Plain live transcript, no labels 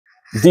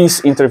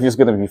This interview is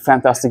going to be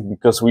fantastic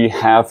because we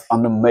have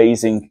an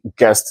amazing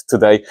guest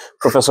today,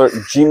 Professor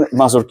Jim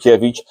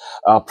Mazurkiewicz,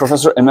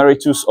 Professor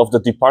Emeritus of the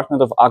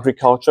Department of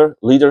Agriculture,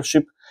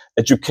 Leadership,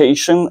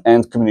 Education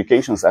and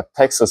Communications at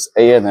Texas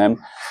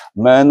A&M,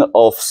 man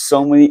of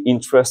so many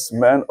interests,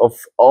 man of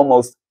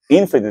almost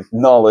infinite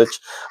knowledge,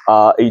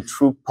 a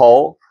true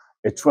Pole,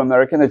 a true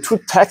American, a true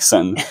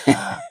Texan.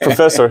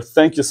 Professor,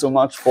 thank you so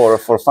much for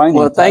finding time.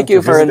 Well, thank you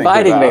for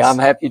inviting me. I'm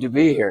happy to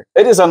be here.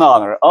 It is an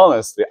honor,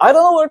 honestly. I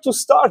don't know where to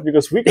start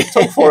because we could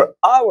talk for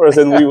hours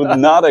and we would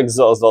not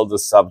exhaust all the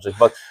subject,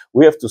 but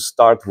we have to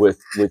start with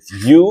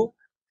you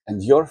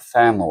and your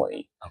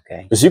family.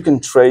 Okay. Because you can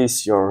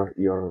trace your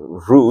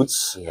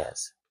roots,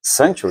 yes,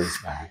 centuries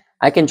back.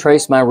 I can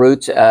trace my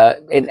roots,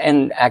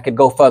 and I could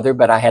go further,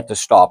 but I had to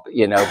stop,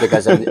 you know,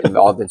 because I'm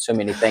involved in so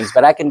many things.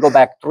 But I can go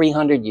back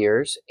 300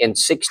 years in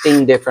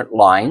 16 different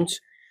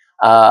lines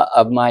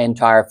of my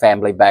entire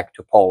family back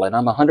to Poland.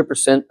 I'm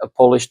 100% of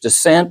Polish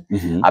descent.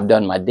 Mm-hmm. I've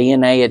done my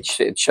DNA.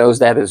 It shows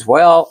that as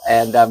well.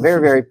 And I'm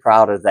very, very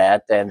proud of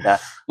that. And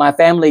my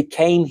family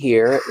came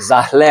here,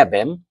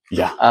 Zachlebem,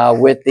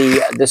 with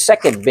the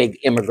second big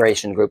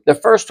immigration group. The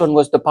first one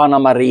was the Pana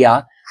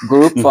Maria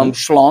group from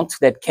Śląsk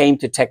that came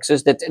to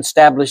Texas, that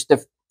established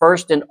the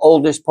first and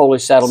oldest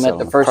Polish settlement.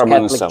 The first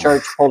Catholic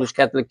church, Polish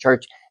Catholic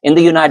Church in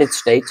the United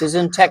States is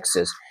in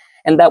Texas.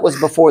 And that was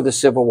before the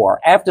Civil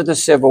War. After the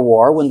Civil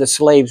War, when the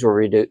slaves were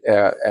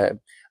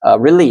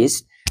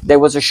released, there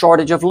was a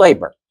shortage of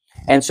labor.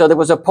 And so there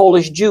was a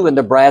Polish Jew in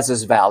the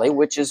Brazos Valley,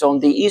 which is on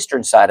the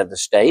eastern side of the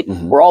state,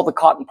 where all the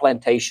cotton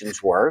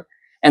plantations were.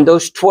 And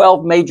those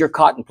 12 major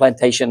cotton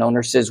plantation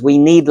owners says, we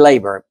need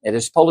labor. And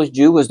this Polish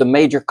Jew was the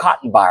major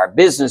cotton buyer,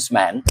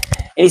 businessman.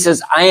 And he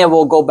says, I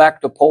will go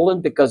back to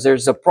Poland because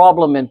there's a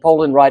problem in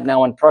Poland right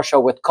now in Prussia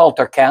with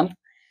Kulturkampf.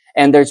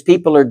 And there's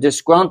people are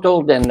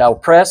disgruntled and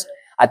oppressed.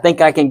 I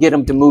think I can get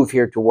them to move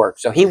here to work.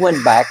 So he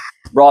went back,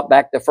 brought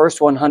back the first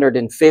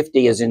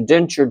 150 as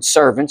indentured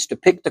servants to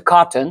pick the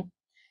cotton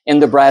in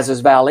the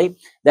Brazos Valley.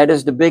 That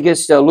is the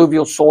biggest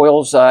alluvial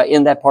soils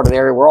in that part of the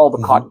area where all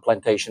the cotton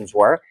plantations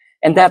were.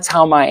 And that's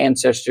how my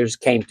ancestors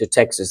came to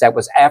Texas. That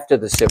was after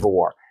the Civil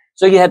War.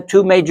 So you had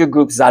two major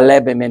groups,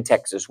 Zachlebem in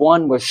Texas.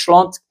 One was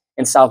Śląsk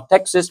in South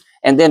Texas,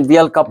 and then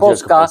Wielka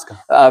Polska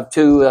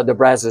to the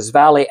Brazos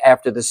Valley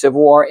after the Civil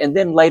War. And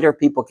then later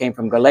people came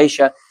from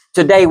Galicia.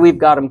 Today we've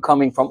got them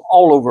coming from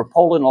all over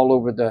Poland, all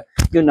over the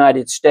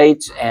United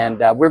States.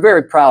 And we're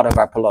very proud of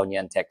our Polonia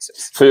in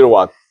Texas. So you're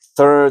what?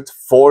 Third,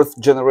 fourth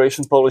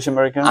generation Polish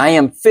American? I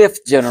am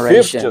fifth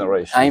generation. Fifth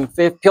generation. I am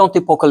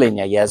piąty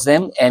pokolenia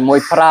jestem. And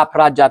mój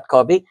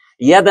prapradziadkowie,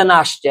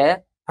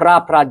 11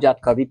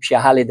 prapradziadkowie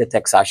przyjechali do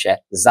Teksasie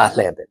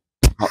Zachlebem.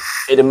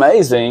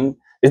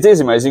 It is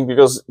amazing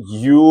because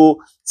you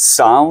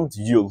sound,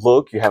 you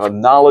look, you have a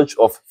knowledge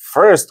of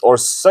first or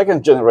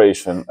second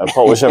generation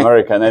Polish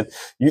American. And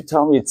you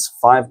tell me it's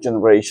 5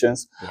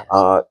 generations.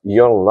 Yes.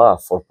 Your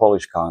love for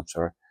Polish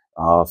culture,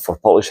 for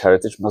Polish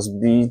heritage must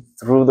be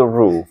through the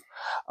roof.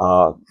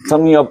 Tell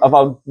me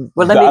about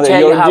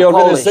the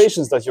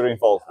organizations that you're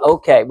involved with.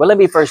 Okay, well, let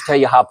me first tell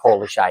you how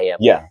Polish I am.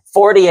 Yeah.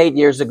 48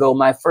 years ago,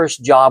 my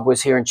first job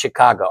was here in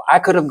Chicago. I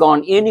could have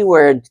gone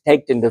anywhere and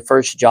taken the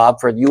first job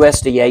for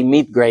USDA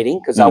meat grading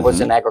because I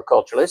was an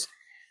agriculturalist.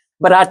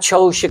 But I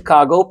chose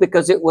Chicago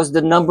because it was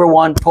the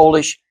 #1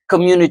 Polish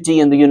community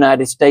in the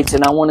United States.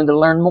 And I wanted to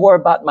learn more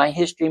about my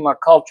history, my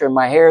culture, and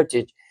my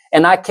heritage.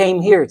 And I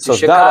came here to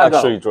Chicago. That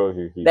actually drove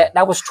you here.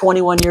 That was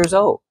 21 years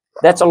old.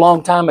 That's a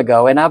long time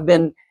ago. And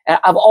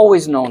I've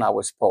always known I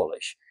was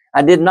Polish.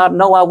 I did not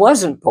know I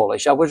wasn't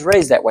Polish. I was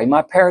raised that way.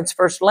 My parents'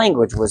 first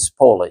language was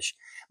Polish.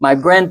 My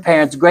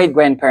grandparents,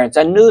 great-grandparents,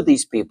 I knew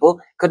these people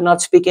could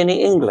not speak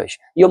any English.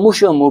 Ja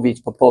muszę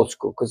mówić po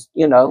polsku, because,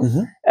 you know.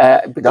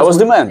 That was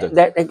demanded.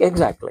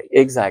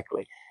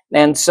 Exactly.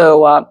 And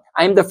so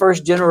I'm the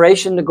first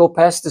generation to go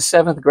past the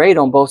 7th grade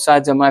on both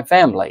sides of my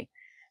family.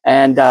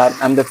 And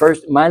I'm the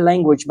first,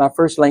 my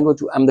first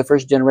language, I'm the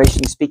first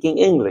generation speaking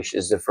English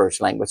is the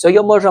first language. So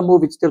ja można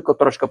mówić tylko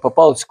troszkę po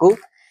polsku.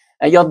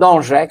 Ja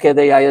dążę,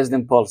 kiedy ja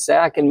jestem w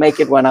Polsce. I can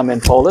make it when I'm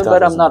in Poland,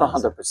 but I'm not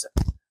 100%.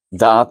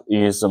 That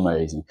is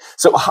amazing.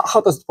 So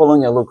how does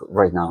Polonia look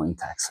right now in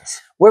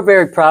Texas? We're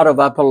very proud of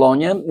our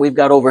Polonia. We've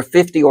got over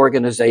 50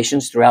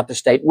 organizations throughout the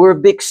state. We're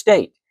a big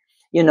state,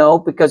 you know,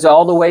 because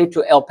all the way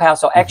to El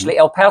Paso. Actually,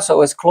 El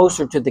Paso is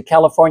closer to the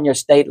California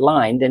state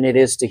line than it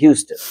is to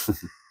Houston.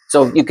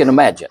 So you can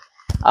imagine.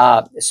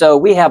 So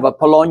we have a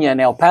Polonia in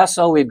El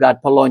Paso. We've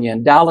got Polonia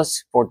in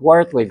Dallas, Fort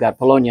Worth. We've got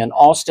Polonia in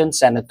Austin,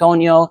 San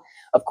Antonio.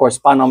 Of course,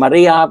 Pana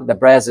Maria, the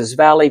Brazos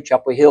Valley,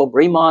 Chapel Hill,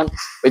 Bremont.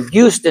 But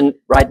Houston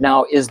right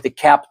now is the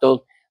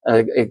capital,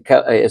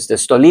 is the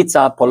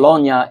Stolica,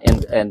 Polonia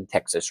in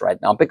Texas right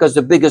now, because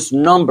the biggest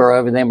number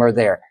of them are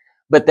there.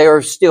 But they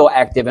are still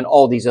active in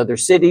all these other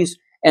cities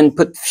and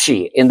put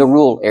wsi in the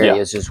rural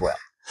areas as well.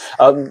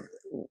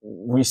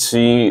 we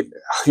see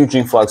a huge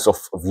influx of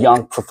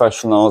young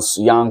professionals,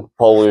 young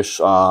Polish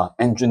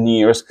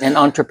engineers and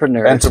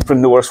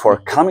entrepreneurs who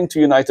are coming to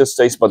United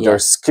States, but they're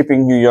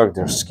skipping New York,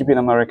 they're skipping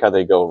America,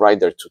 they go right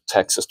there to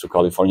Texas, to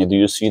California. Do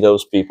you see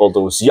those people,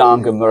 those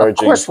young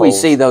emerging? Of course we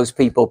see those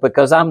people,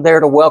 because I'm there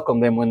to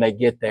welcome them when they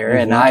get there.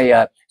 And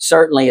I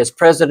certainly, as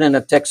president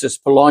of Texas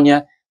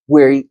Polonia,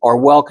 we are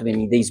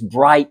welcoming these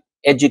bright,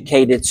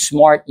 educated,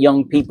 smart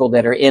young people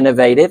that are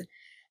innovative.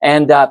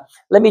 And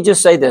let me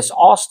just say this,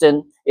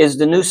 Austin is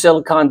the new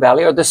Silicon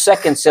Valley, or the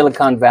second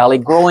Silicon Valley,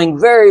 growing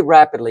very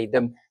rapidly.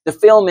 The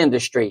film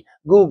industry,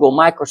 Google,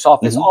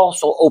 Microsoft has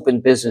also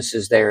opened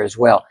businesses there as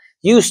well.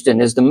 Houston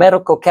is the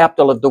medical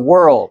capital of the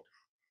world,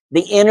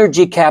 the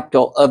energy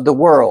capital of the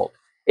world.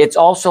 It's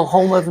also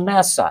home of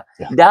NASA.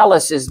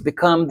 Dallas has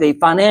become the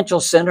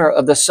financial center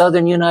of the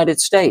southern United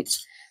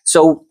States.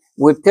 So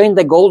within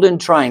the golden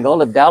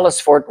triangle of Dallas,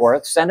 Fort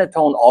Worth, San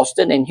Antonio,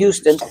 Austin, and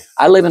Houston,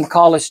 I live in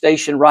College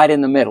Station right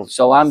in the middle.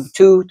 So I'm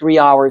 2-3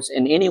 hours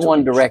in any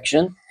one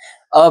direction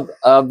of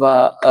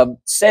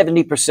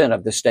 70%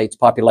 of the state's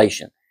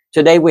population.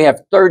 Today, we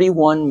have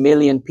 31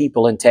 million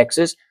people in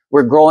Texas.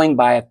 We're growing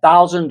by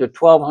 1,000 to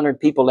 1,200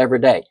 people every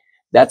day.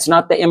 That's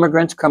not the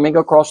immigrants coming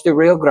across the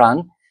Rio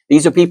Grande.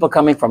 These are people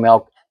coming from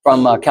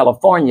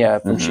California,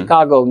 from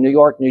Chicago, New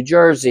York, New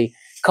Jersey,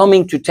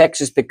 coming to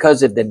Texas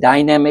because of the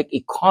dynamic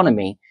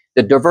economy,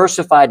 the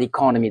diversified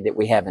economy that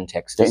we have in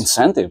Texas. The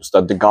incentives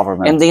that the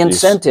government and the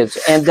incentives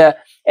and the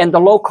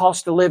low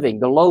cost of living,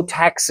 the low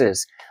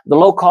taxes, the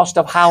low cost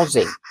of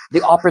housing,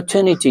 the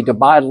opportunity to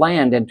buy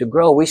land and to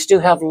grow. We still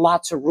have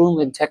lots of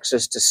room in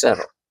Texas to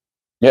settle.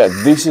 Yeah,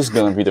 this is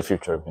going to be the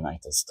future of the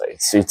United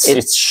States.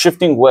 It's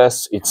shifting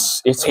west.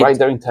 It's right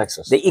there in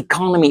Texas. The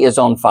economy is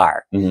on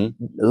fire.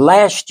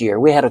 Last year,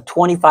 we had a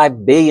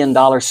 $25 billion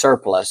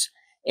surplus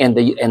in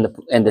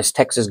this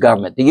Texas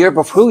government. The year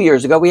before, 2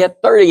 years ago, we had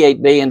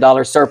 $38 billion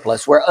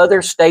surplus, where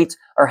other states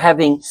are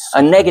having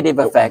a negative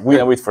effect. We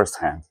know it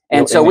firsthand.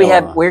 And so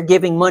we're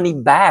giving money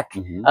back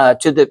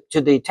to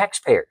the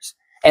taxpayers,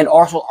 and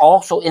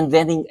also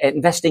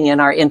investing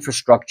in our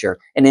infrastructure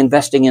and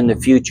investing in the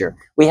future.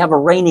 We have a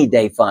rainy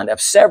day fund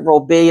of several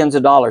billions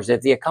of dollars.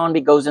 If the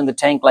economy goes in the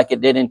tank like it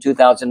did in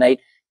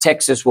 2008,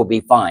 Texas will be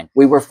fine.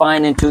 We were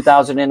fine in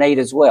 2008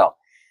 as well.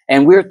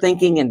 And we're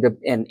thinking in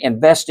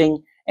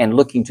investing and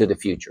looking to the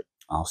future.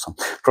 Awesome.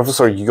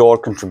 Professor, your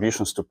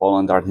contributions to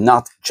Poland are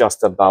not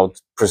just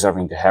about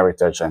preserving the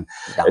heritage and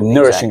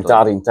nourishing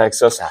that in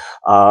Texas.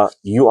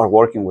 You are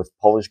working with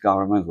Polish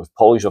government, with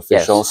Polish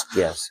officials,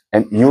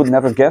 and you would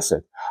never guess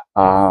it,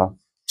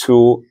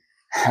 to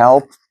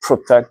help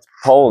protect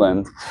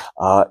Poland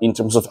in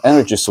terms of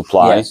energy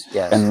supply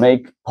and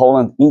make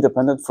Poland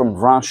independent from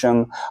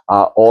Russian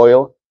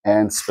oil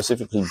and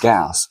specifically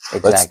gas.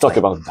 Let's talk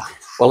about that.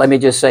 Well, let me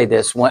just say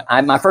this.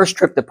 My first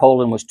trip to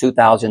Poland was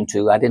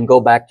 2002. I didn't go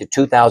back to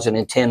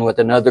 2010 with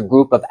another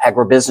group of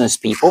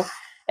agribusiness people.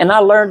 And I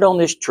learned on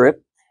this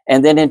trip,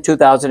 and then in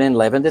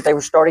 2011, that they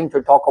were starting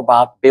to talk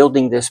about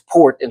building this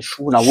port in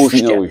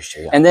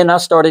Świnoujście. And then I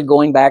started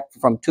going back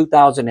from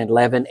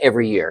 2011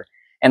 every year.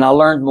 And I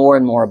learned more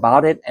and more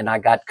about it. And I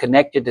got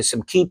connected to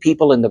some key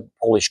people in the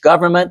Polish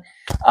government.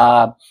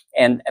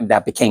 And I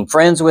became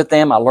friends with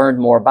them. I learned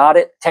more about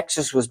it.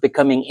 Texas was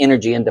becoming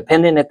energy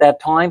independent at that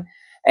time.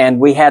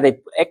 And we had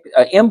an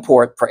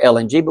import for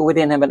LNG, but we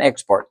didn't have an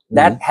export.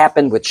 That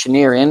happened with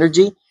Cheniere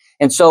Energy.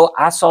 And so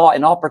I saw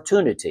an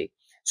opportunity.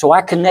 So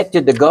I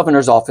connected the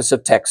governor's office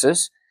of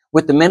Texas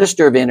with the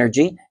minister of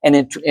energy. And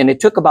it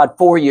took about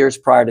 4 years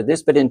prior to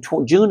this. But in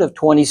June of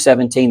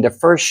 2017, the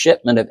first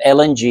shipment of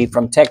LNG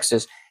from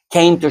Texas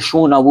came to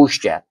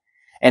Świnoujście.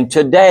 And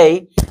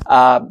today,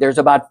 there's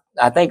about,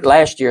 I think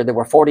last year, there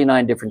were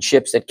 49 different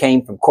ships that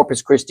came from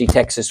Corpus Christi,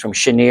 Texas, from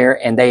Cheniere,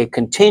 and they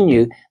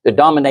continue to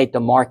dominate the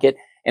market.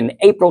 In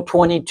April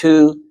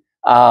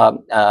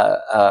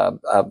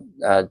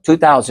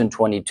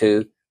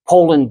 2022,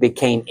 Poland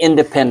became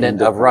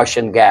independent of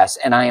Russian gas.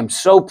 And I am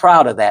so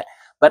proud of that.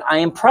 But I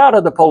am proud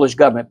of the Polish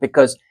government,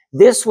 because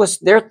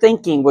their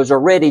thinking was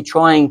already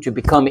trying to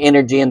become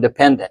energy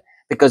independent,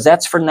 because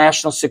that's for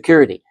national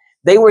security.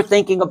 They were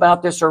thinking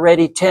about this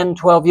already 10,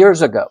 12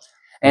 years ago.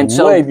 And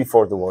so way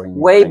before the war.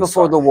 Way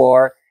before the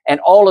war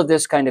and all of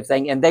this kind of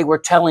thing. And they were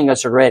telling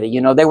us already,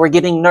 you know, they were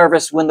getting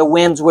nervous when the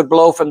winds would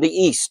blow from the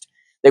east.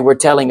 They were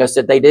telling us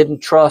that they didn't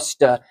trust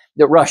the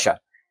Russia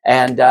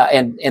and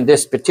in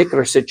this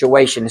particular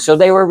situation. So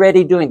they were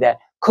already doing that.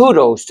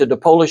 Kudos to the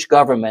Polish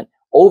government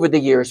over the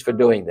years for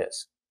doing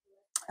this.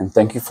 And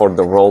thank you for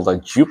the role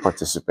that you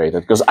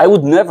participated, because I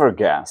would never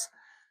guess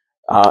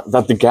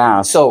that the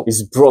gas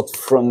is brought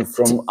from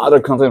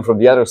other continents, from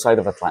the other side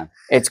of Atlantic.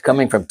 It's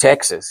coming from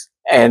Texas.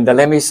 And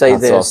let me say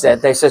that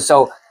they said,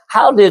 so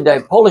how did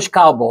a Polish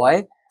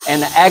cowboy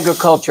and an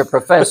agriculture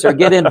professor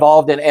get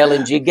involved in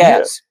LNG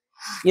gas?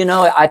 You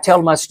know, I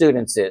tell my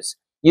students this,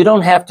 you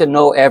don't have to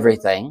know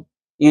everything.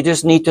 You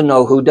just need to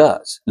know who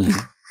does.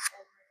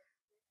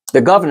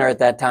 The governor at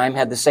that time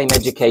had the same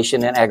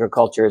education in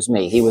agriculture as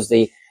me. He was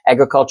the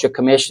agriculture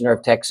commissioner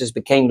of Texas,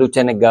 became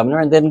lieutenant governor,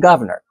 and then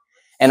governor.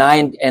 And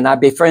I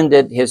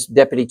befriended his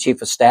deputy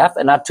chief of staff,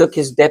 and I took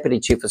his deputy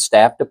chief of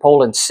staff to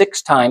Poland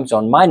 6 times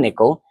on my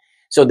nickel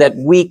so that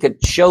we could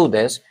show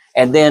this.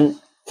 And then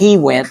he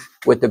went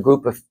with a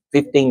group of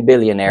 15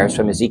 billionaires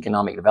from his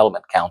Economic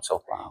Development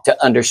Council to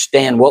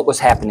understand what was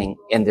happening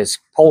in this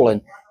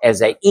Poland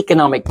as an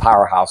economic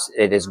powerhouse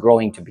it is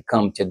growing to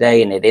become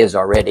today, and it is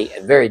already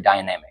very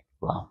dynamic.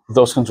 Wow.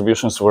 Those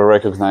contributions were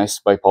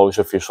recognized by Polish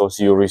officials.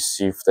 You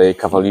received a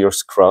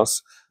Cavalier's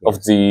Cross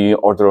of the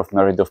Order of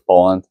Merit of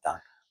Poland.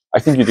 I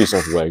think you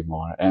deserve way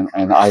more,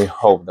 and I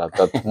hope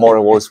that more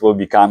awards will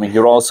be coming.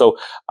 You're also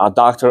a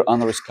doctor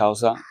honoris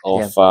causa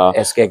of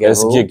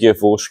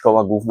SGGW,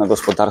 Szkoła Główna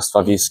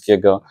Gospodarstwa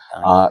Wiejskiego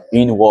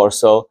in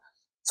Warsaw.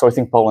 So I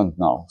think Poland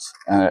knows,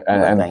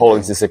 and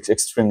Poland is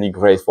extremely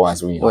grateful,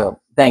 as we know.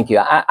 Well, thank you.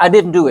 I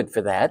didn't do it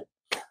for that.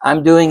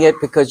 I'm doing it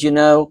because you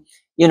know,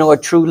 a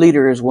true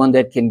leader is one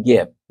that can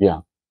give.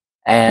 Yeah.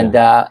 And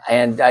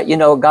you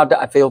know, God,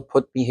 I feel,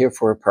 put me here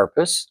for a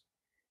purpose.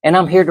 And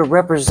I'm here to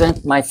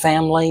represent my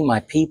family,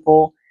 my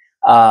people.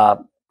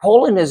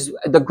 Poland is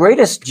the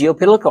greatest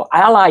geopolitical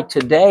ally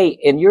today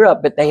in Europe,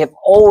 but they have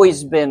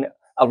always been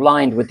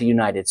aligned with the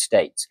United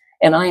States.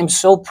 And I am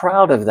so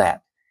proud of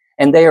that.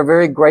 And they are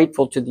very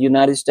grateful to the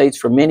United States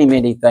for many,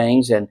 many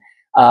things. And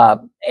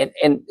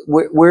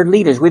we're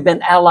leaders. We've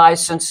been allies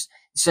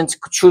since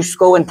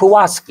Kosciuszko and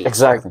Pułaski.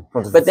 Exactly.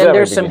 But then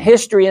there's some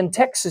history in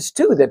Texas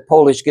too that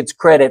Polish gets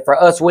credit for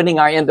us winning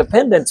our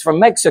independence from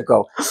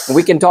Mexico. And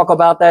we can talk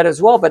about that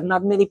as well, but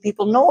not many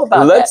people know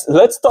about that.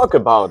 Let's talk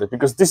about it,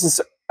 because this is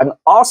an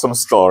awesome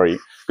story.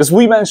 Because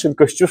we mentioned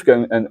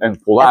Kosciuszko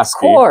and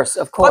Pułaski.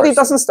 Of course. But it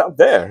doesn't stop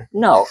there.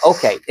 No,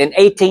 okay. In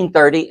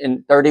 1830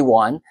 and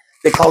 31,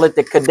 they call it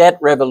the Cadet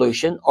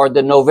Revolution, or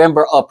the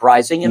November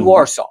Uprising in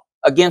Warsaw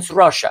against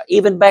Russia,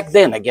 even back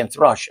then against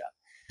Russia.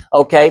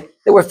 Okay,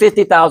 there were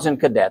 50,000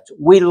 cadets.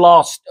 We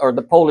lost, or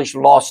the Polish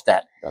lost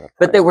that.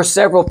 But there were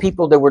several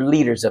people that were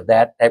leaders of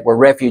that were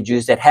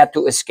refugees that had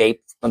to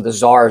escape from the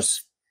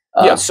Tsar's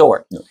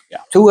sword.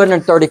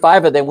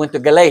 235 of them went to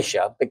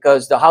Galicia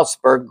because the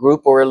Habsburg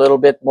group were a little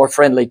bit more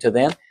friendly to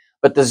them.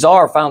 But the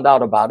Tsar found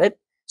out about it.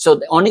 So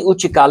oni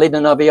uciekali do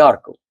Nowego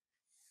Jorku.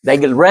 They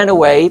ran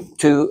away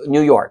to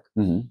New York.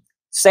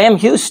 Sam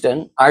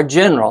Houston, our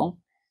general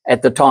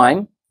at the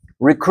time,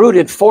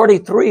 recruited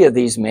 43 of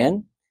these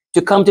men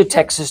to come to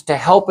Texas to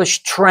help us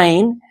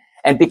train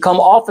and become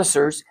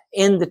officers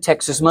in the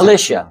Texas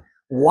militia.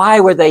 Why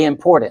were they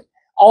important?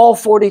 All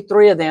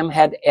 43 of them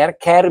had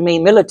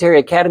military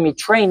academy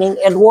training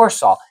in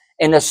Warsaw,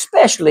 and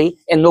especially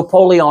in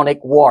Napoleonic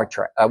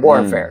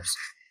warfares.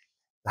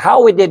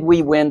 How did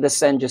we win the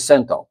San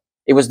Jacinto?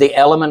 It was the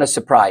element of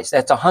surprise.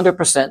 That's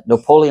 100%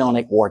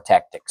 Napoleonic war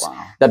tactics.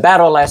 The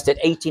battle lasted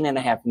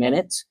 18.5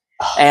 minutes.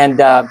 And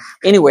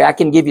anyway, I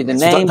can give you the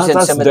names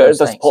and some of those things.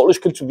 That's Polish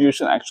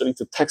contribution actually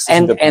to Texas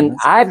independence.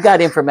 And I've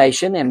got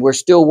information, and we're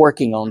still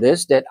working on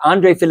this, that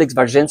Andrzej Felix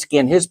Warzyński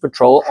and his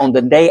patrol on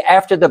the day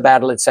after the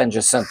battle at San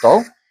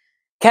Jacinto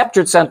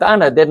captured Santa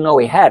Anna, didn't know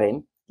he had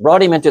him,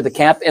 brought him into the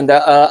camp, and the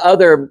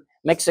other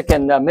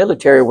Mexican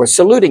military were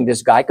saluting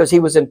this guy because he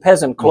was in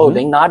peasant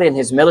clothing, not in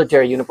his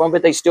military uniform,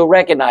 but they still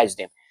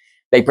recognized him.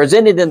 They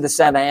presented him to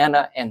Santa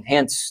Anna, and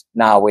hence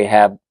now we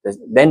have,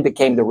 then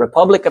became the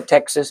Republic of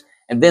Texas,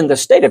 and then the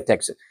state of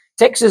Texas.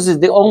 Texas is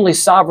the only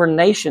sovereign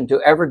nation to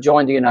ever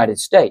join the United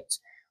States.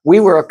 We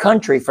were a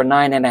country for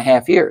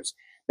 9.5 years.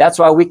 That's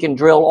why we can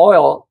drill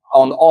oil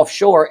on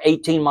offshore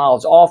 18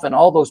 miles off, and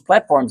all those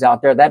platforms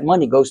out there, that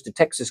money goes to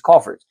Texas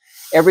coffers.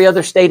 Every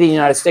other state in the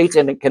United States,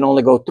 and it can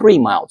only go 3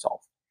 miles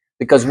off.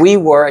 Because we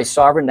were a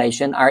sovereign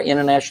nation, our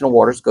international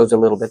waters goes a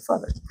little bit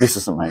further. This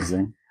is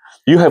amazing.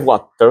 You have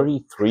what,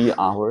 33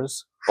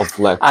 hours of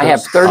lectures? I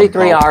have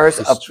 33 hours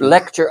of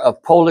lecture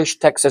of Polish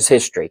Texas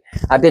history.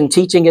 I've been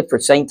teaching it for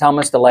St.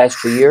 Thomas the last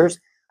 2 years.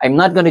 I'm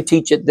not going to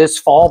teach it this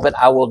fall, but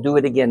I will do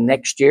it again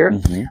next year.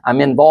 I'm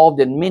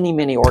involved in many,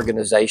 many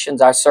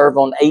organizations. I serve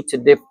on 8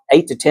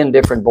 to 10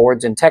 different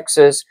boards in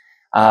Texas,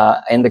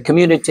 in the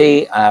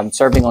community. I'm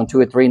serving on 2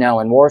 or 3 now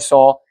in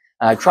Warsaw,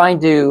 trying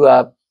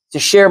to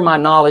share my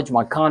knowledge,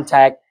 my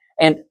contact.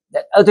 And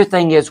the other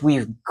thing is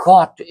we've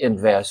got to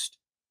invest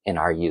in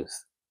our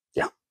youth.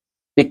 Yeah.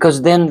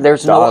 Because then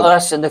there's no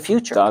us in the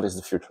future. That is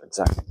the future,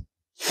 exactly.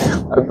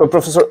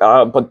 Professor,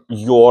 but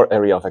your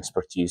area of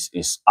expertise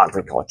is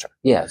agriculture.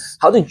 Yes.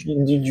 How did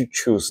you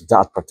choose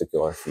that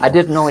particular field? I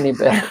didn't know any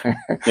better.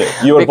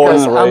 You were born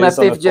and raised I'm a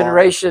fifth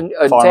generation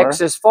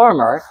Texas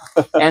farmer.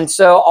 And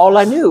so all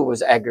I knew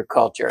was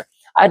agriculture.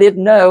 I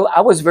didn't know,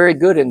 I was very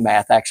good in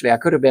math, actually. I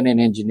could have been an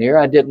engineer.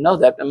 I didn't know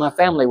that. But my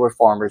family were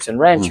farmers and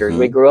ranchers.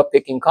 We grew up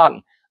picking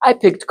cotton. I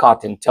picked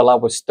cotton till I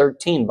was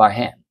 13 by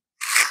hand.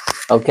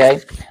 Okay.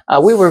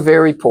 We were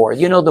very poor.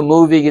 You know, the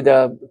movie,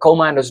 The Coal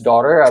Miner's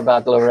Daughter,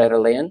 about Loretta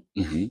Lynn.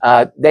 She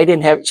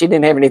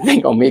didn't have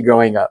anything on me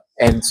growing up.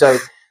 And so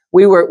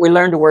we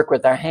learned to work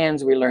with our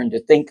hands. We learned to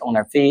think on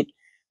our feet.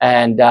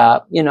 And,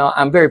 you know,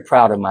 I'm very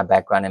proud of my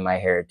background and my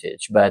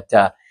heritage. But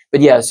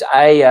yes,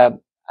 I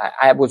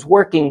was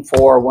working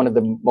for one of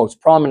the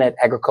most prominent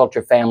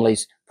agriculture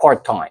families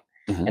part-time.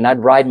 and I'd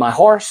ride my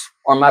horse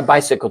or my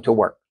bicycle to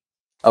work.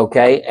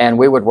 Okay. And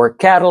we would work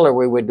cattle or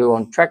we would do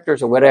on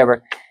tractors or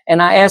whatever.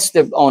 And I asked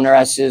the owner,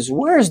 I says,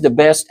 where's the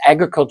best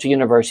agriculture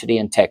university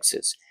in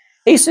Texas?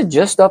 He said,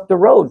 just up the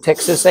road,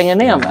 Texas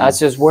A&M. I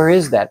says, where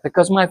is that?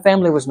 Because my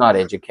family was not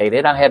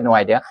educated. I had no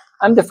idea.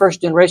 I'm the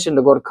first generation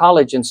to go to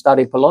college and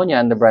study Polonia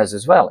in the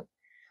Brazos Valley.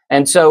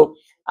 And so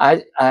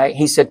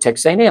he said,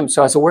 Texas A&M.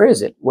 So I said, where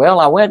is it? Well,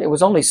 I went, it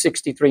was only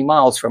 63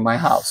 miles from my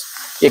house.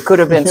 It could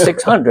have been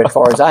 600 as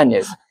far as I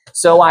knew.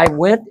 So I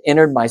went,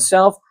 entered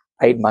myself,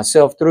 paid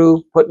myself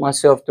through, put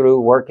myself through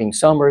working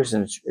summers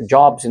and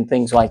jobs and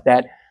things like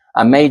that.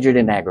 I majored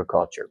in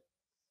agriculture.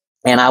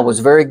 And I was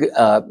very good,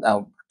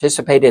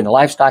 participated in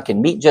livestock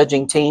and meat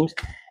judging teams.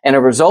 And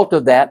a result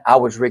of that, I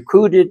was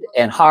recruited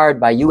and hired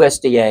by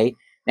USDA.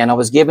 And I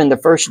was given the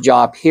first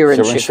job here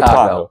in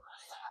Chicago.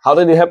 How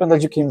did it happen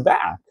that you came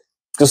back?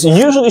 Because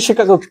usually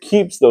Chicago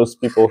keeps those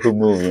people who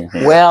move in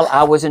here. Well,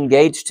 I was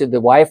engaged to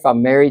the wife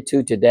I'm married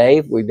to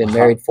today. We've been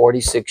married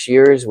 46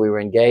 years. We were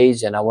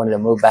engaged and I wanted to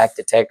move back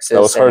to Texas.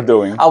 That was her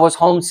doing. I was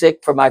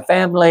homesick for my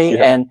family.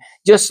 Yeah. And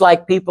just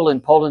like people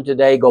in Poland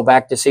today go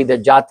back to see their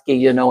dziadki,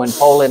 you know, in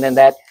Poland, and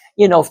that,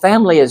 you know,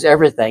 family is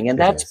everything. And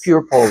that's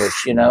pure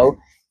Polish, you know,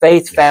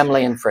 faith,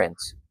 family, and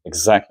friends.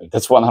 Exactly.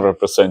 That's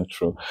 100%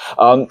 true.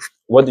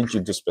 What did you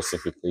do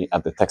specifically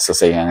at the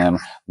Texas A&M?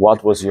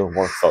 What was your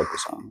work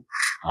focus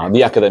on?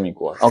 The academic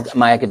work. Okay,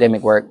 my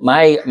academic work.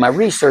 My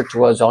research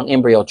was on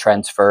embryo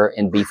transfer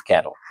in beef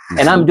cattle.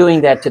 And I'm doing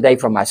that today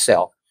for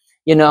myself.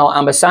 You know,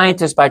 I'm a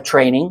scientist by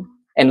training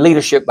and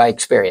leadership by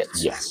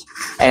experience. Yes.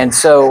 And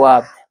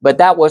so, but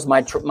that was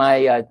my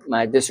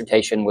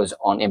dissertation was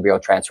on embryo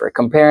transfer,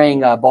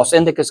 comparing Bos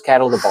indicus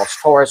cattle to Bos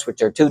taurus,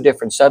 which are two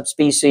different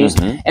subspecies,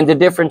 and the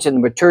difference in the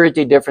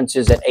maturity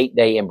differences at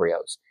 8-day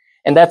embryos.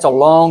 And that's a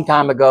long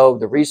time ago.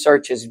 The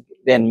research is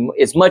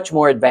much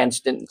more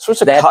advanced than so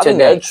it's a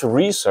cutting-edge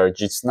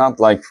research. It's not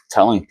like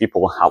telling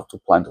people how to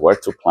plant, where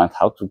to plant,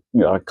 how to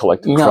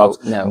collect the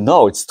crops.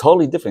 No, it's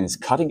totally different. It's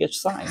cutting-edge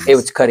science. It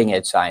was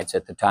cutting-edge science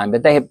at the time,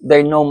 but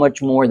they know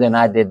much more than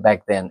I did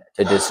back then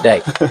to this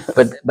day.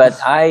 but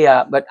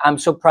I'm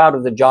so proud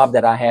of the job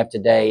that I have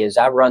today. Is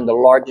I run the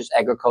largest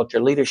agriculture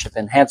leadership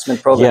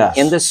enhancement program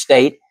in the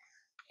state.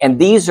 And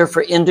these are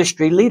for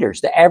industry leaders.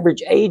 The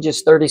average age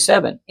is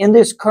 37. In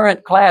this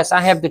current class,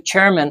 I have the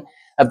chairman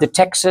of the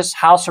Texas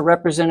House of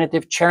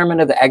Representatives, chairman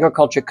of the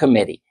Agriculture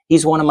Committee.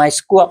 He's one of my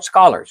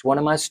scholars, one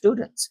of my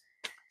students.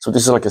 So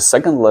this is like a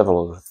second level,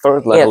 or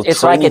third level.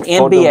 It's like an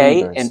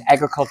MBA in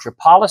agriculture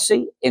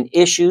policy and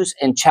issues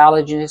and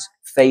challenges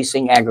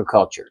facing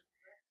agriculture.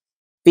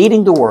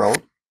 Feeding the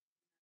world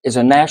is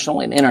a national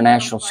and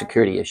international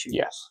security issue.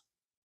 Yes.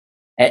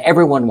 And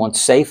everyone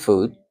wants safe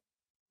food.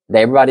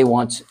 Everybody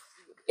wants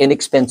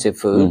inexpensive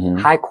food,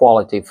 high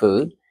quality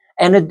food,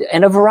 and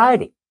a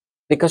variety.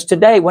 Because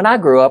today, when I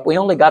grew up, we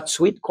only got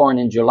sweet corn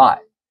in July,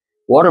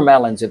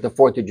 watermelons at the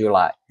 4th of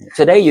July.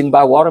 Today, you can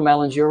buy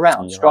watermelons year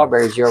round,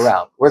 strawberries year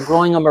round. We're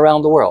growing them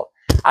around the world.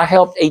 I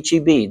helped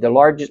HEB, the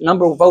largest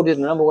voted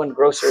the #1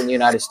 grocer in the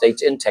United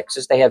States in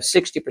Texas. They have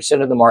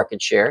 60% of the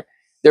market share.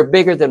 They're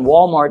bigger than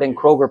Walmart and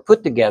Kroger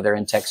put together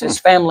in Texas,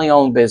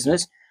 family-owned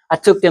business. I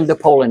took them to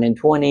Poland in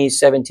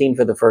 2017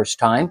 for the first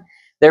time.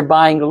 They're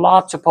buying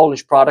lots of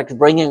Polish products,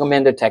 bringing them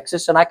into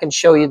Texas, and I can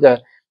show you the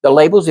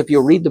labels. If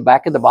you read the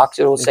back of the box,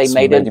 it will say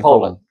made in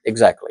Poland.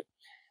 Exactly.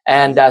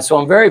 And so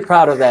I'm very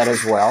proud of that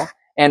as well.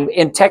 And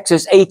in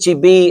Texas,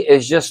 HEB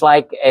is just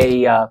like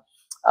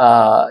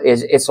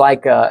it's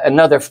like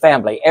another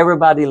family.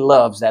 Everybody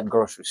loves that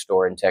grocery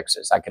store in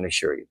Texas, I can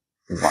assure you.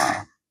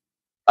 Wow.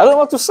 I don't know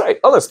what to say,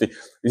 honestly.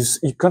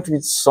 You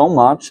contribute so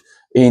much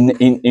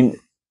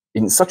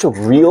in such a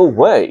real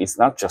way. It's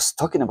not just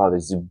talking about it,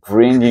 it's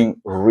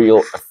bringing real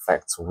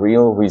effects,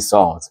 real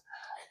results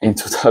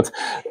into that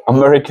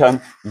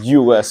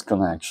American-US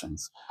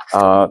connections.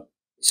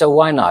 So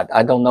why not?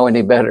 I don't know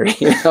any better.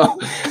 You know,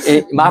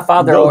 my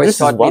father always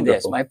taught me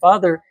this. My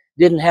father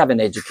didn't have an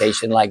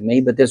education like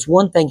me, but there's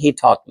one thing he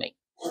taught me.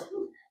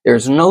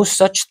 There's no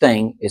such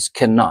thing as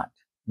cannot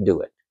do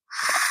it.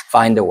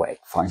 Find a way.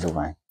 Find a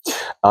way.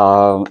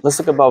 Let's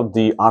talk about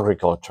the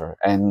agriculture,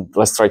 and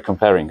let's try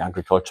comparing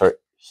agriculture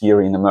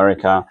here in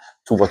America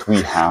to what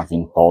we have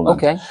in Poland.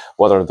 Okay.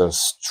 What are the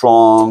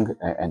strong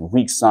and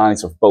weak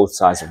sides of both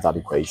sides of that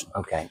equation?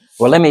 Okay.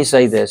 Well, let me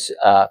say this.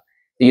 The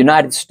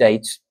United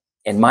States,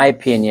 in my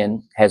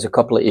opinion, has a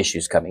couple of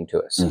issues coming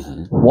to us.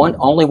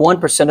 Only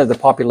 1% of the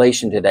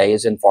population today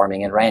is in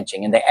farming and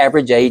ranching, and the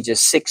average age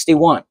is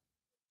 61.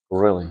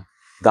 Really?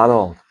 That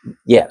old?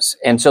 Yes.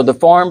 And so the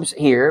farms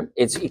here,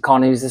 it's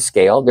economies of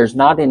scale. There's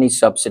not any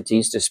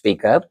subsidies to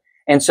speak of.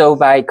 And so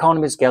by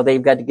economy of scale,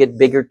 they've got to get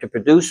bigger to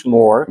produce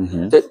more,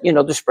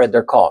 to spread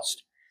their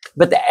cost.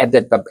 But the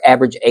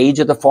average age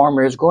of the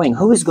farmer is going.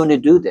 Who is going to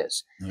do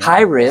this?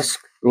 High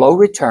risk, low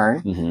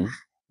return,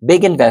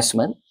 big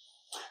investment.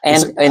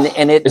 And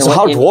it's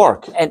hard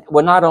work. And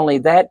well, not only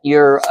that,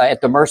 you're at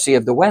the mercy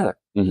of the weather.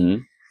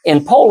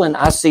 In Poland,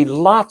 I see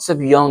lots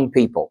of young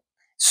people,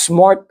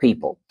 smart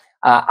people.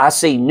 I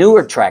see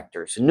newer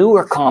tractors,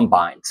 newer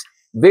combines,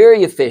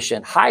 very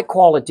efficient, high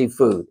quality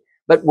food.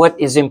 But what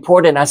is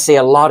important, I see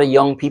a lot of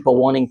young people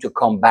wanting to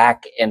come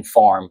back and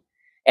farm.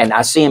 And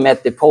I see them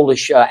at the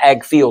Polish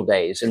ag field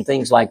days and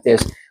things like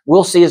this.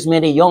 We'll see as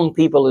many young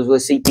people as we'll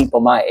see people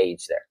my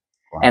age there.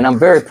 Wow. And I'm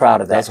very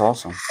proud of that. That's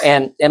awesome.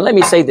 And let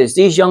me say this,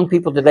 these young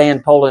people today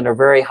in Poland are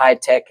very high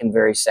tech and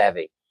very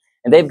savvy.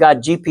 And they've got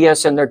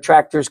GPS in their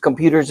tractors,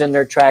 computers in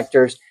their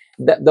tractors.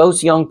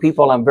 Those young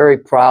people, I'm very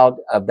proud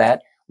of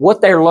that.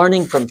 What they're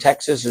learning from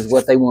Texas is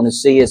what they want to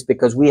see, is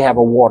because we have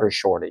a water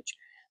shortage.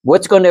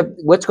 What's going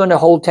to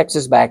hold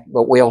Texas back,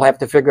 but we'll have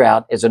to figure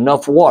out, is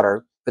enough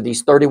water for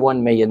these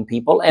 31 million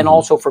people, and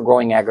also for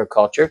growing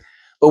agriculture.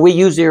 But we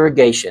use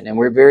irrigation, and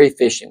we're very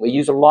efficient. We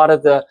use a lot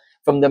of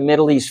from the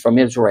Middle East, from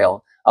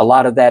Israel, a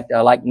lot of that,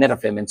 like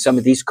Netafim and some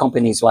of these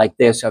companies like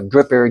this, of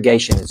drip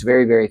irrigation. It's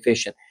very, very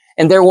efficient.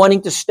 And they're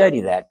wanting to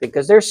study that,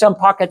 because there's some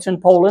pockets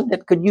in Poland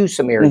that could use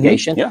some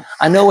irrigation. Yeah.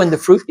 I know in the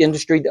fruit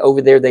industry over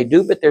there they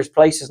do, but there's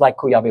places like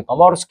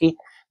Kujawy-Pomorski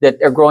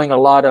that are growing a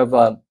lot of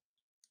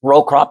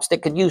row crops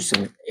that could use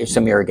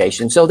some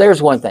irrigation. So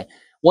there's one thing.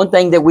 One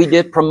thing that we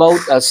did promote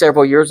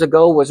several years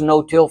ago was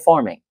no-till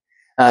farming,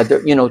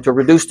 to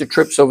reduce the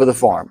trips over the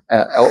farm,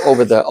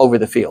 over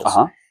the fields.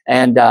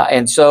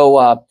 And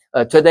so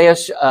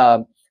Tadeusz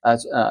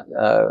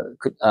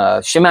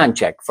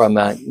Szymanczyk from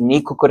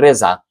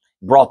Nikukuryza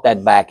brought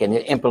that back and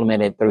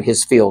implemented through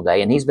his field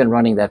day, and he's been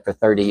running that for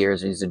 30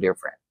 years. He's a dear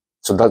friend.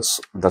 So that's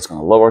going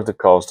to lower the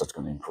cost. That's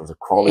going to improve the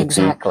quality.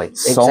 Exactly.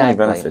 So many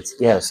benefits.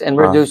 Yes, and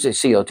reduce the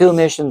CO2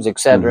 emissions,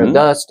 etc.,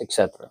 dust,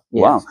 etc.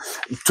 Yes. Wow.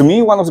 To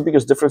me, one of the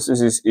biggest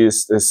differences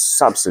is the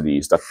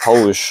subsidies that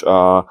Polish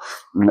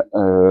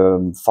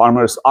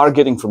farmers are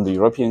getting from the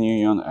European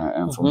Union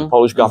and from the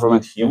Polish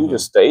government here in the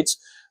States.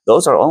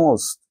 Those are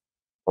almost,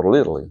 or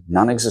literally,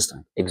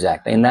 non-existent.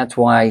 Exactly, and that's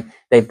why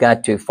they've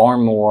got to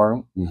farm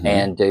more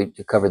and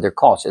to cover their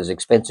costs. As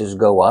expenses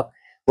go up,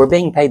 we're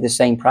being paid the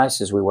same price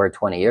as we were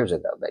 20 years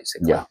ago,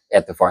 basically,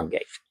 at the farm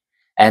gate.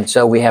 And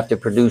so we have to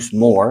produce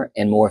more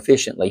and more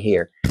efficiently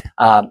here.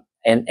 And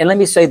let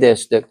me say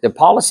this, the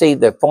policy,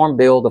 the farm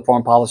bill, the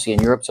farm policy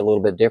in Europe is a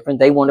little bit different.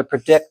 They want to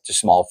protect the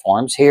small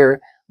farms.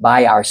 Here,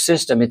 by our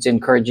system, it's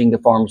encouraging the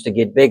farms to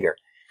get bigger.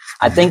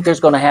 I think there's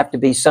going to have to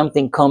be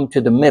something come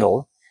to the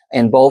middle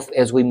in both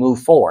as we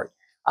move forward.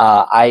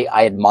 I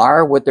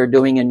admire what they're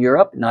doing in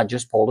Europe, not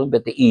just Poland,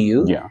 but the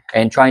EU,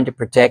 and trying to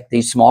protect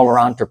these smaller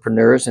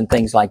entrepreneurs and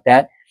things like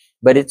that.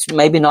 But it's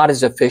maybe not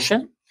as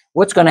efficient.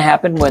 What's going to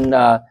happen when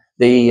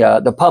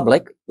the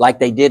public, like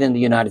they did in the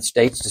United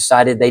States,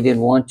 decided they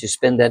didn't want to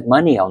spend that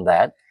money on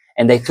that,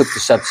 and they took the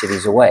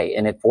subsidies away,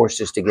 and it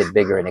forced us to get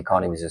bigger in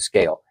economies of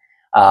scale.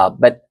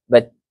 But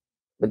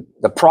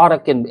the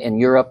product in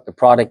Europe, the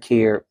product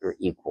here are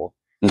equal.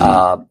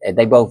 And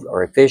they both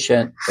are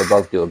efficient. They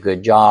both do a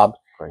good job.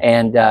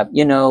 And,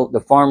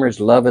 the farmer's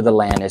love of the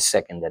land is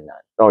second to none.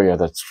 Oh, yeah,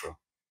 that's true.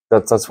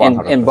 That's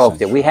 100%. In both,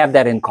 we have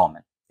that in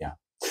common. Yeah.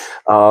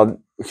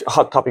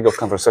 Hot topic of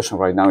conversation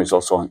right now is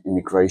also on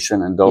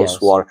immigration, and those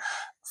who are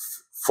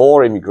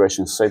for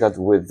immigration say that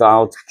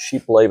without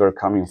cheap labor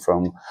coming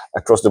from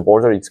across the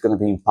border, it's going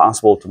to be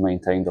impossible to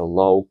maintain the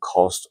low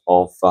cost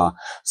of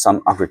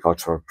some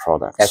agricultural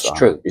products. That's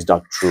true. Is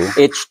that true?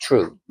 It's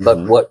true.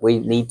 But what we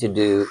need to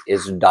do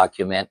is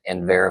document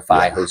and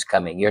verify who's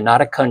coming. You're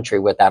not a country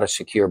without a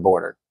secure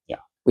border. Yeah.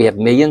 We have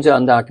millions of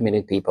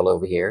undocumented people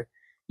over here.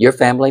 Your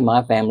family,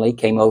 my family,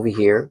 came over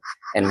here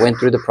and went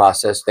through the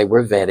process. They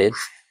were vetted.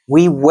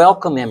 We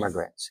welcome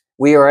immigrants.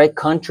 We are a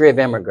country of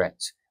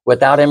immigrants.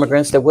 Without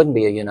immigrants, there wouldn't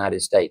be a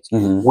United States.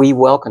 We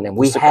welcome them.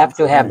 We have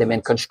to have them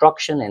in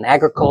construction and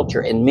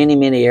agriculture in many,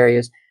 many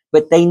areas,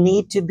 but they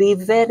need to be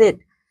vetted.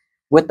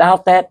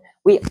 Without that,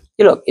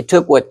 it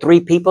took, 3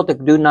 people to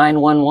do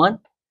 911?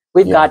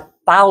 We've got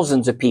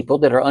thousands of people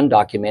that are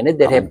undocumented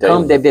that have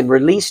come. They've been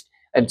released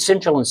in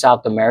Central and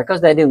South America.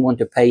 They didn't want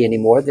to pay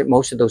anymore.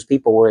 Most of those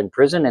people were in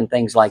prison and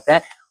things like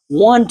that.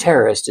 One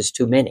terrorist is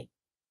too many.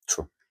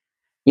 True.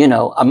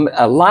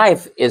 A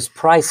life is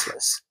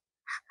priceless.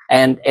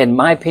 And in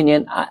my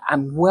opinion, I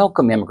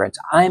welcome immigrants.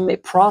 I'm a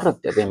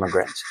product of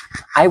immigrants.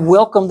 I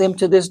welcome them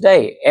to this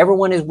day.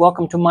 Everyone is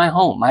welcome to my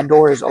home. My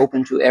door is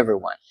open to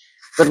everyone.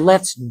 But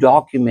let's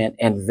document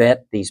and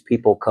vet these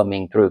people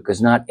coming through,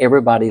 because not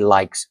everybody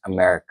likes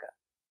America.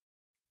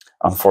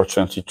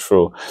 Unfortunately,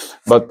 true.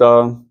 But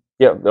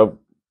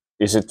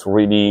is it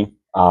really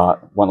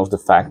one of the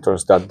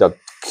factors that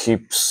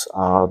keeps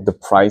the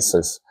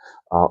prices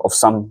of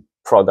some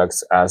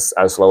products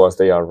as low as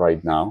they are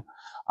right now?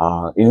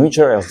 In which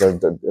areas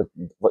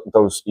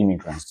those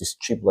immigrants, this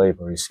cheap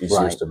labor is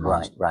used the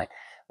most? Right.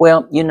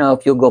 Well,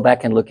 if you'll go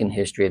back and look in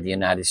history of the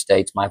United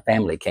States, my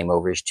family came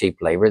over as cheap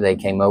labor. They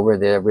came over,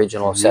 the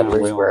original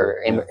settlers were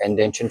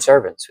indentured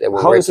servants. They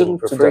were working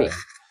for free.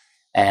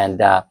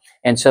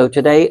 And so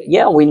today,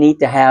 we need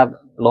to have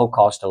low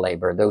cost of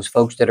labor. Those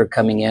folks that are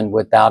coming in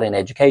without an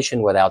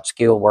education, without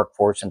skilled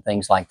workforce and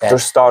things like that. They're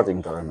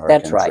starting their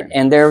American dream.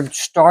 And they're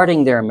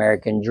starting their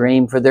American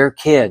dream for their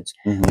kids,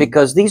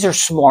 because these are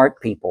smart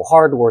people,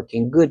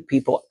 hardworking, good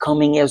people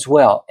coming as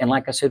well. And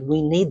like I said,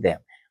 we need them.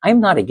 I'm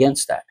not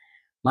against that.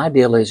 My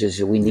deal is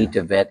that we need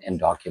to vet and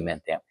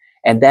document them.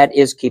 And that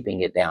is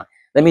keeping it down.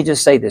 Let me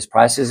just say this,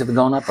 prices have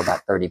gone up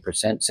about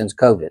 30% since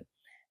COVID.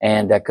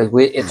 And because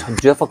it's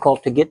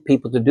difficult to get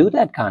people to do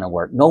that kind of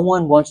work. No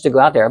one wants to go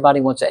out there.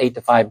 Everybody wants an 8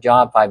 to 5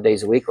 job, 5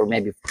 days a week, or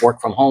maybe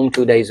work from home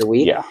 2 days a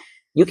week. Yeah.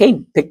 You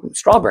can't pick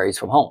strawberries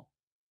from home.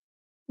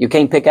 You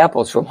can't pick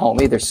apples from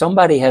home either.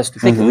 Somebody has to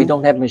pick it. We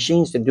don't have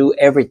machines to do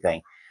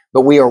everything.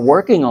 But we are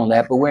working on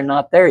that, but we're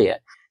not there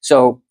yet.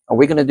 So are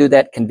we going to do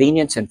that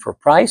convenience and for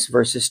price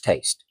versus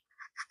taste?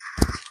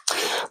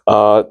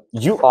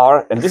 You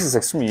are, and this is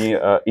extremely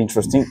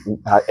interesting,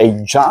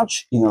 a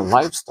judge in a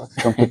livestock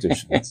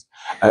competitions.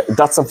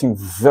 That's something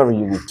very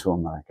unique to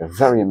America,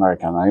 very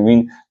American. I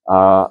mean,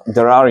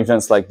 there are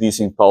events like this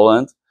in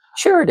Poland.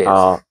 Sure it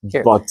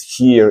is. But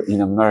here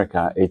in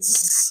America,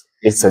 it's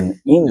an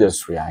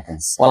industry, I can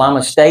say. Well, I'm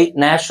a state,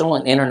 national,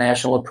 and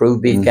international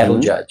approved beef cattle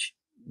judge.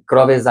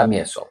 Krowy za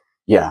mięso.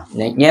 Yeah.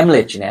 Nie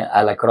mleczne,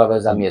 ale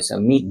krowy za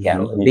mięso, meat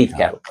cattle, beef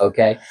cattle,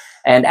 okay?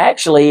 And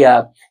actually,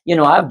 you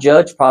know, I've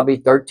judged probably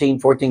 13,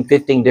 14,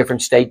 15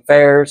 different state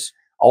fairs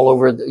all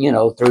over, you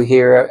know, through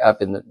here,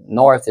 up in the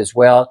north as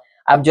well.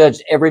 I've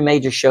judged every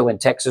major show in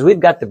Texas. We've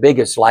got the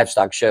biggest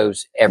livestock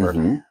shows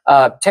ever.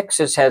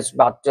 Texas has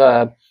about,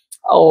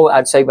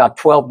 I'd say about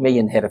 12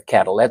 million head of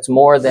cattle. That's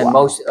more than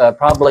most,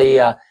 probably,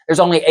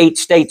 there's only 8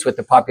 states with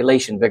the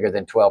population bigger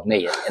than 12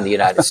 million in the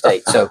United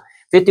States. So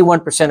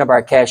 51% of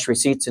our cash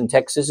receipts in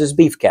Texas is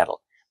beef cattle.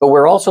 But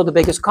we're also the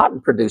biggest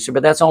cotton producer,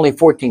 but that's only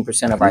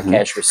 14% of our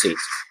cash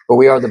receipts. But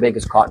we are the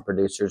biggest cotton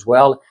producer as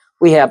well.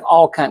 We have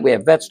we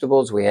have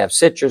vegetables, we have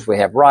citrus, we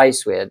have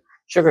rice, we have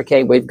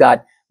sugarcane. We've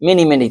got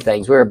many, many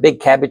things. We're a big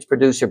cabbage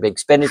producer, big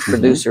spinach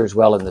producer as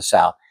well in the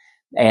South.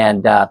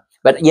 And,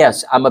 but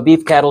yes, I'm a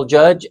beef cattle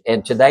judge.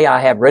 And today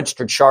I have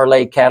registered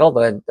Charolais cattle.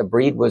 The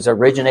breed was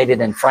originated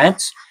in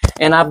France.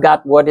 And I've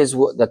got what is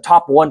the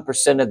top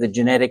 1% of the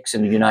genetics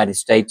in the United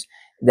States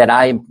that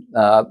I'm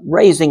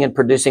raising and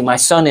producing. My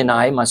son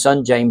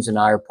James and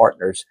I are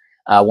partners.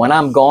 When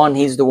I'm gone,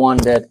 he's the one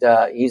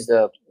that, he's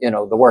the, you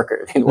know, the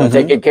worker, the one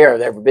taking care of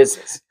every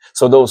business.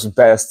 So those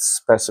best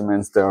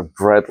specimens, they're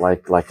bred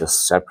like a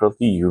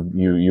separately,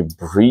 you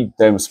breed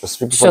them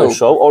specifically for the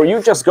show, or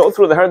you just go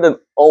through the herd and,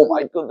 oh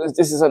my goodness,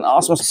 this is an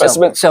awesome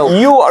specimen. So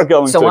you are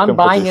going to a I'm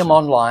buying them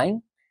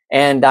online.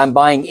 And I'm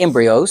buying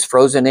embryos,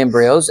 frozen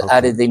embryos,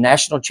 out of the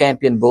national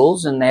champion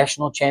bulls and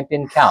national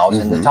champion cows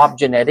and the top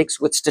genetics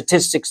with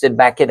statistics that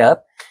back it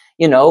up,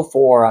 you know,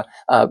 for,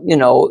 you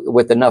know,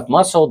 with enough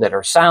muscle that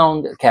are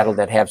sound, cattle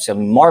that have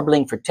some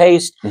marbling for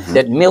taste,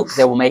 that milk,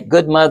 that will make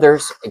good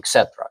mothers,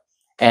 etc.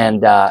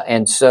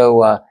 And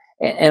so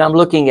I'm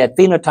looking at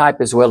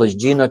phenotype as well as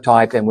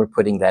genotype, and we're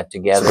putting that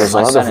together. So there's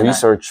a lot of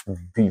research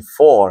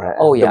before.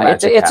 Oh yeah,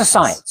 it's a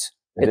science.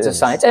 It's a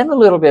science and a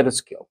little bit of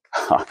skill.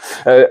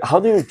 How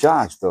do you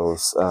judge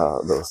those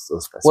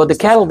specimens? Well, the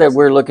cattle that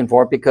we're looking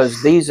for,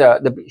 because these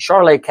the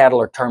Charolais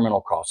cattle are terminal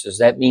crosses.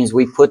 That means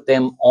we put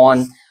them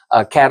on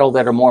cattle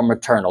that are more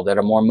maternal, that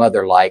are more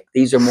mother-like.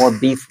 These are more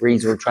beef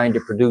breeds. We're trying to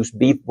produce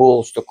beef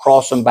bulls to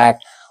cross them back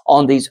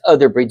on these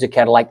other breeds of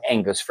cattle, like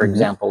Angus, for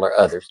example, or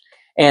others.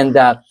 And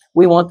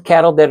we want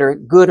cattle that are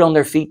good on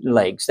their feet and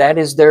legs. That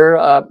is their,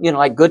 you know,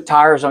 like good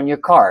tires on your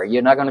car.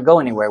 You're not going to go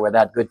anywhere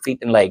without good feet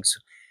and legs.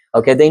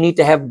 Okay, they need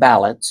to have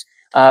balance.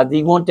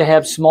 You want to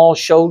have small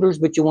shoulders,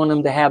 but you want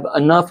them to have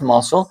enough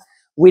muscle.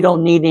 We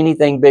don't need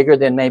anything bigger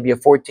than maybe a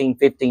 14,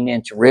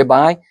 15-inch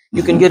ribeye.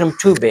 You can get them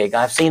too big.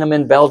 I've seen them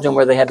in Belgium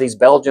where they have these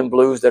Belgian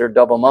blues that are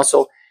double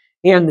muscle.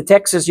 Here in the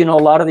Texas, you know,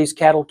 a lot of these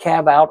cattle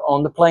calve out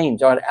on the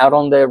plains, or out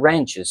on the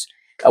ranches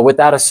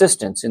without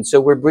assistance. And so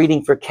we're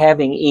breeding for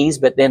calving ease,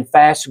 but then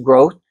fast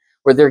growth,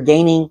 where they're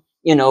gaining,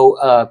 you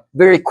know,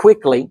 very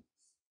quickly,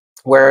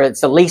 where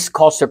it's the least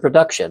cost of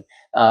production.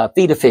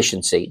 Feed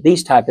efficiency,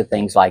 these type of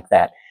things like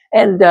that.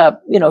 And,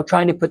 you know,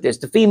 trying to put this,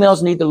 the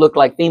females need to look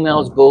like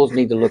females, bulls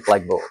need to look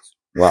like bulls.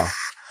 Wow.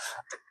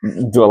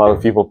 Do a lot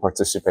of people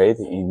participate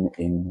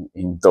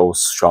in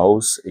those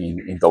shows,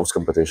 in those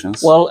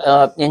competitions? Well,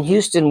 in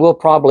Houston, we'll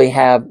probably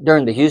have,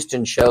 during the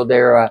Houston show,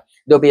 there'll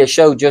be a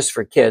show just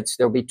for kids.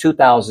 There'll be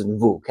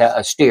 2,000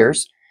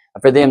 steers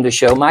for them to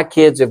show. My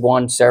kids have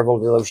won several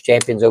of those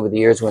champions over the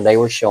years when they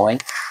were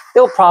showing.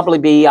 There'll probably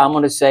be, I'm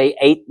going to say,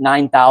 8,000,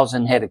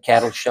 9,000 head of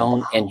cattle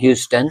shown in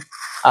Houston.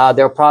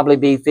 There'll probably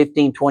be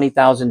 15,000,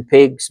 20,000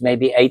 pigs,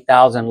 maybe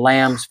 8,000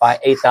 lambs,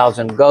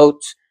 8,000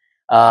 goats,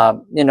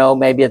 you know,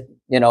 maybe,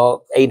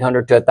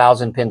 800 to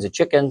 1,000 pens of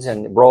chickens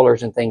and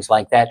broilers and things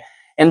like that.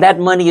 And that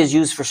money is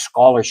used for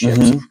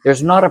scholarships.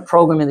 There's not a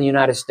program in the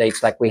United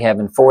States like we have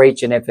in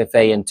 4-H and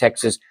FFA in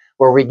Texas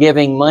where we're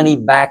giving money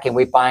back and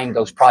we're buying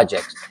those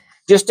projects.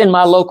 Just in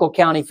my local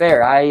county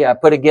fair, I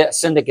put a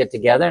syndicate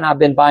together, and I've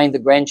been buying the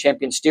grand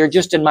champion steer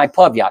just in my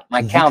pub yacht,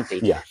 my county.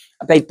 Yeah.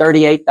 I paid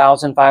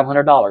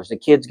 $38,500. The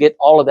kids get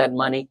all of that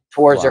money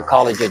towards their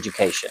college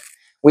education.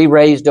 We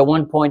raised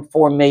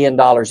 $1.4 million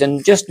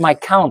in just my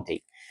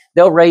county.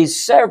 They'll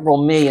raise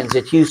several millions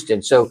at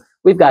Houston. So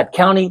we've got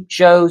county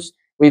shows.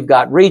 We've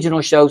got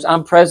regional shows.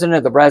 I'm president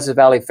of the Brazos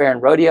Valley Fair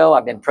and Rodeo.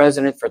 I've been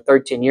president for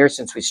 13 years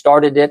since we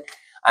started it.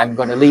 I'm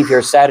going to leave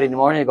here Saturday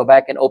morning and go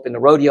back and open the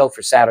rodeo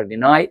for Saturday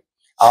night.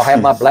 I'll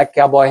have my black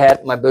cowboy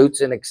hat, my boots,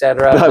 and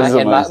etc.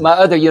 And my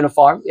other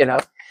uniform, you know.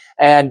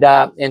 And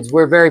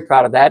we're very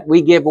proud of that.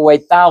 We give away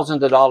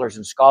thousands of dollars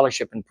in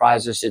scholarship and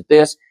prizes at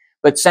this.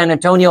 But San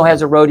Antonio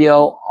has a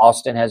rodeo,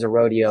 Austin has a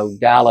rodeo,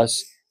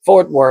 Dallas,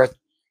 Fort Worth,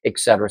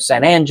 etc.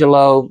 San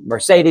Angelo,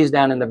 Mercedes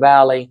down in the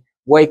valley,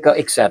 Waco,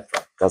 etc.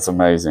 That's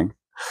amazing.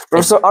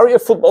 Professor, are you a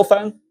football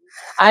fan?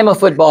 I'm a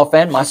football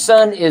fan. My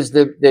son is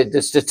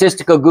the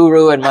statistical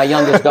guru, and my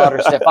youngest daughter,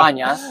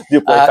 Stefania. Do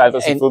you play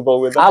fantasy football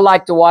with them? I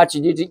like to watch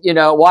it, you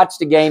know, watch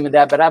the game and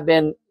that, but I've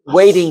been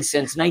waiting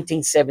since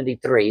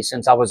 1973,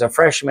 since I was a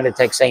freshman at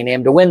Texas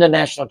A&M, to win the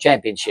national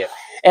championship.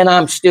 And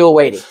I'm still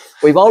waiting.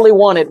 We've only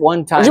won it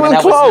one time, and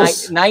that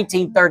was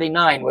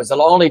 1939 was the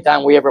only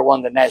time we ever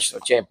won the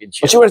national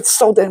championship. But you were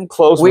so damn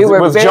close. We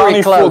were very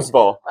Johnny close.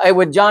 Football.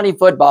 With Johnny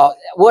Football.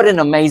 What an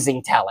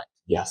amazing talent.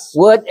 Yes.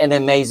 What an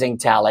amazing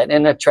talent,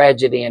 and a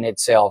tragedy in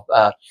itself.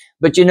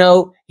 But you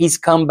know, he's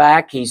come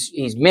back.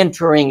 He's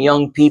mentoring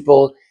young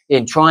people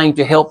in trying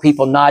to help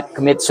people not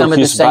commit some of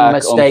the same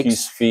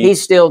mistakes.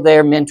 He's still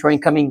there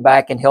mentoring, coming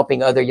back and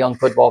helping other young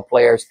football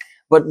players.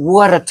 But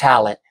what a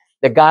talent.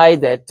 The guy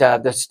that,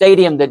 the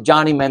stadium that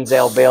Johnny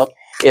Manziel built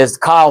is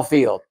Kyle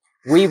Field.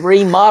 We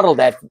remodeled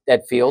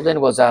that field, and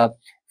it was a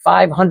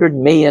 $500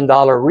 million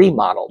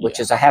remodel,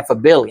 which is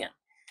 $500 million.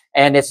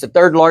 And it's the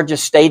third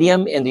largest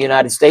stadium in the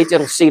United States.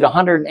 It'll seat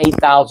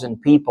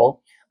 108,000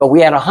 people, but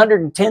we had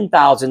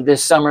 110,000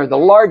 this summer, the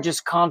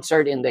largest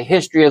concert in the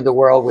history of the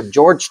world with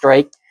George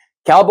Strait,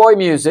 cowboy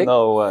music.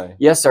 No way.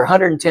 Yes, sir,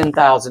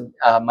 110,000.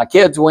 My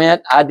kids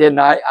went. I didn't.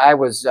 I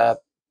was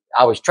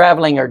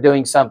traveling or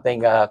doing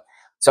something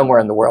somewhere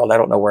in the world. I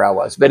don't know where I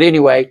was, but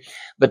anyway,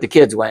 but the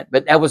kids went.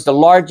 But that was the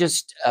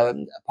largest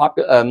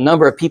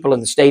number of people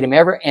in the stadium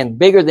ever, and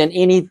bigger than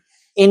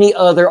any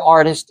other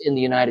artist in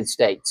the United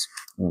States.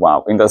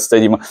 Wow, in that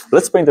stadium.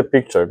 Let's paint a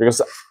picture,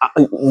 because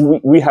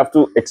we have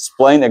to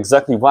explain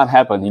exactly what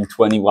happened in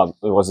 21.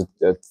 Was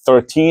it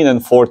 13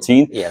 and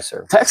 14? Yes,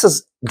 sir.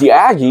 Texas, the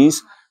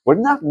Aggies were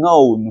not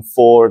known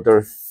for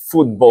their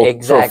football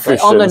exactly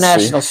proficiency. on the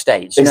national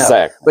stage.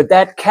 Exactly. No. But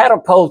that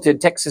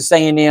catapulted Texas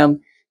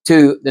A&M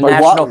to the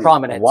national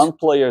prominence. One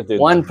player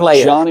did. One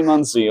player. Johnny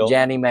Manziel.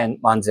 Johnny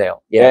Manziel.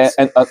 Yes.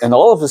 And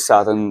all of a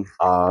sudden,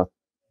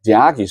 the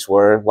Aggies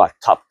were what,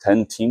 top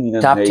 10 team in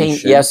the top nation?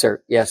 10, yes,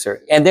 sir, yes,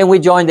 sir. And then we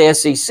joined the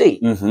SEC.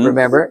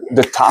 Remember,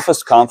 the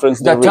toughest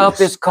conference. The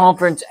toughest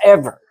conference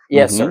ever.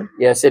 Yes, sir.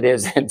 Yes, it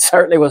is. It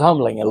certainly was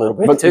humbling a little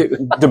bit, but too.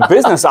 The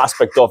business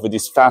aspect of it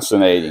is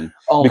fascinating.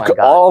 Oh, because my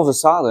God. All of a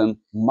sudden,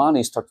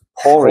 money started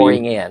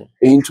pouring in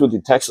into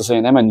the Texas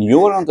A&M, and you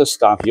were on the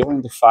staff, you were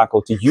in the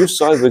faculty, you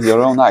saw it with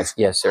your own eyes.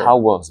 Yes, sir. How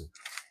was it?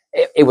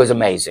 It was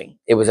amazing.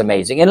 It was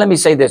amazing. And let me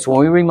say this, when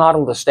we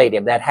remodeled the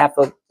stadium, that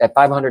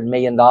 $500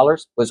 million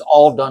was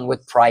all done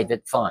with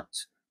private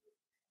funds.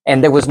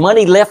 And there was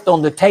money left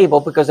on the table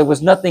because there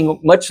was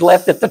nothing much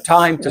left at the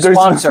time to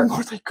sponsor.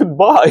 More they could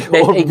buy.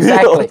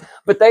 Exactly.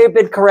 But they have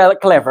been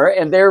clever,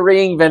 and they're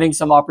reinventing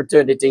some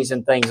opportunities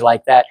and things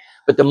like that.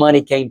 But the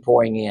money came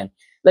pouring in.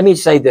 Let me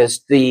say this,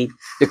 the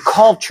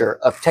culture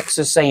of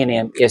Texas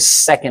A&M is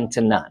second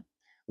to none.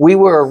 We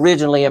were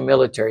originally a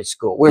military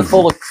school. We're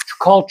full of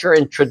culture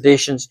and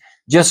traditions,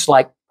 just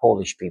like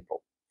Polish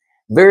people.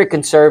 Very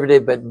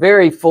conservative, but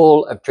very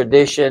full of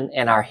tradition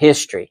and our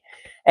history.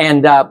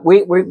 And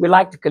we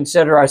like to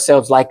consider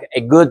ourselves like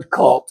a good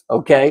cult,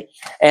 okay?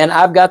 And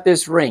I've got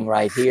this ring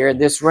right here.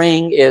 And this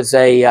ring is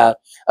a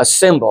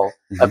symbol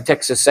of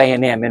Texas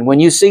A&M. And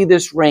when you see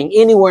this ring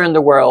anywhere in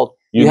the world,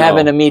 you have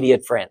an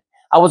immediate friend.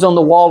 I was on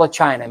the Wall of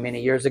China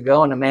many years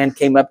ago, and a man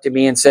came up to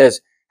me and says,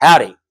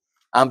 "Howdy,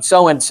 I'm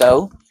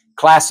so-and-so,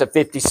 class of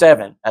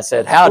 57. I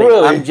said, "Howdy,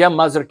 really? I'm Jim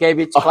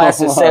Mazurkiewicz, class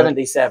of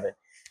 77.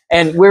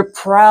 And we're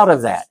proud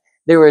of that.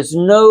 There is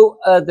no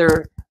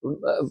other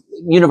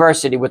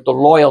university with the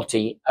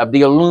loyalty of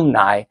the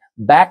alumni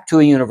back to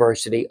a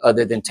university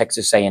other than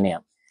Texas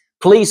A&M.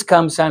 Please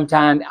come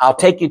sometime. I'll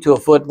take you to a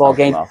football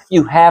game.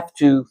 You have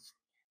to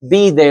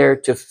be there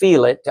to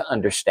feel it, to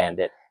understand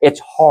it. It's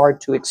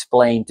hard to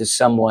explain to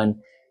someone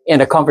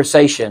in a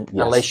conversation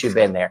unless you've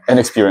been there. And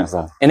experience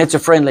that. And it's a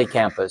friendly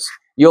campus.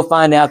 You'll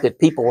find out that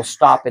people will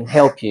stop and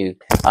help you.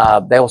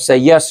 They'll say,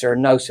 yes, sir,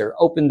 no, sir,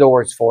 open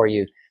doors for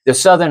you. The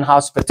Southern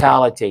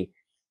hospitality.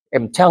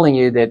 I'm telling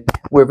you that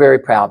we're very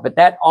proud, but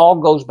that all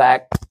goes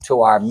back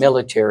to our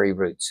military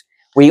roots.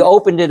 We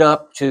opened it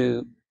up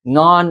to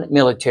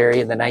non-military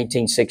in the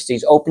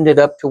 1960s, opened it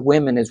up to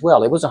women as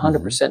well. It was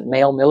 100%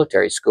 male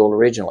military school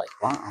originally.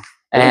 Wow.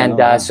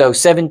 And so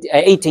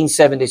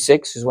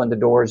 1876 is when the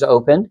doors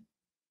opened.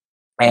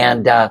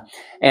 And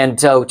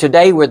so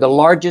today we're the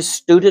largest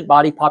student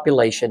body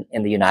population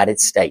in the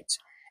United States.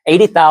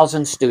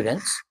 80,000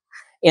 students.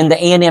 In the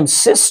A&M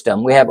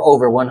system, we have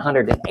over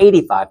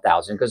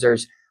 185,000 because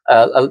there's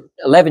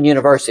 11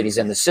 universities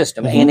in the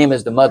system. A&M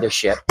is the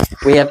mothership.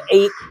 We have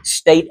 8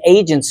 state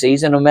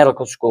agencies and a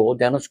medical school,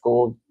 dental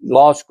school,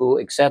 law school,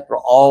 etc.,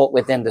 all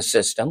within the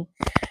system.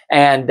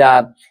 And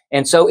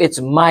so it's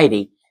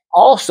mighty.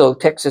 Also,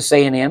 Texas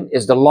A&M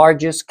is the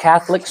largest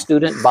Catholic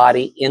student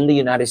body in the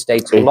United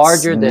States, It's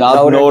larger than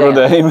not Notre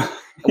Dame. Dame.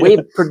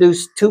 We've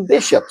produced 2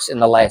 bishops in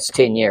the last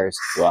 10 years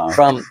Wow.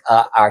 from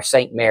our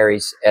St.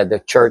 Mary's,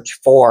 the church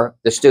for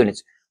the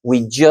students.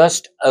 We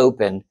just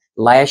opened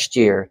last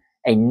year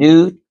a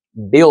new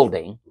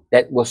building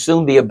that will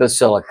soon be a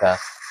basilica,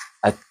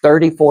 a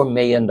 $34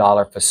 million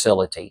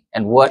facility.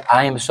 And what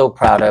I am so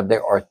proud of,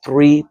 there are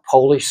 3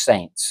 Polish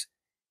saints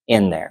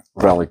in there.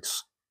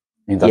 Relics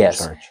in that Yes.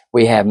 church.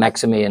 We have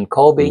Maximilian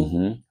Kolbe,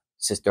 Mhm.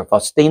 Sister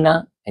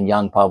Faustina, and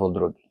Jan Paweł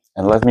II.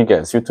 And let me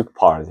guess, you took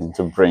part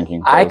into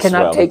bringing I those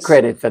cannot take relics.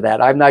 credit for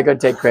that. I'm not going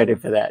to take credit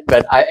for that.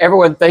 But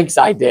everyone thinks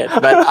I did.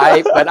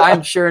 But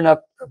I'm sure enough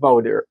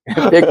promoter,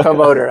 big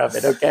promoter of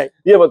it. Okay.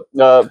 Yeah,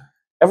 but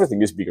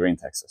everything is bigger in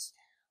Texas.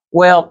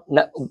 Well,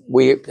 no,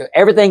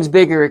 everything's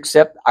bigger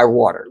except our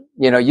water.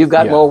 You know, you've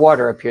got Yeah. more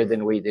water up here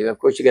than we do. Of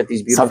course, you got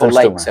these beautiful Sometimes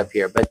too lakes much. up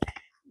here, but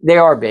they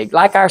are big.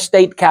 Like our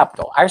state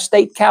capitol. Our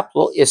state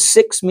capitol is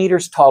 6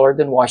 meters taller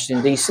than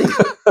Washington, D.C.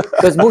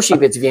 Because musi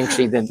być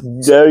większy than,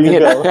 There you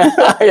know, go.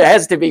 it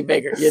has to be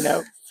bigger, you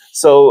know.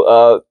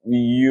 So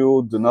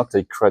you do not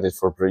take credit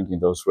for bringing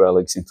those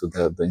relics into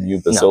the new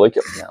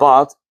basilica, no.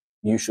 but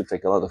you should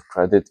take a lot of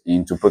credit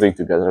into putting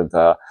together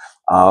the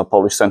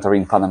Polish Center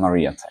in Pana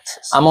Maria,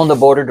 Texas. I'm on the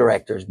board of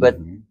directors, but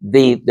Mhm.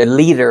 the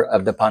leader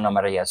of the Pana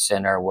Maria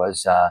Center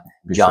was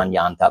John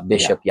Yanta,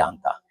 Bishop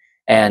Yanta.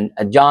 And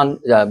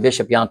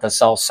Bishop Yanta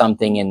saw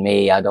something in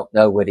me. I don't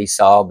know what he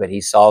saw, but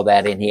he saw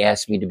that and he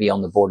asked me to be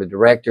on the board of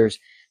directors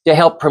to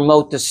help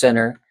promote the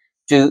center,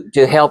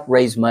 to help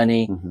raise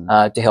money,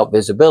 Mhm. to help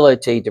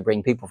visibility, to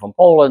bring people from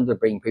Poland, to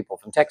bring people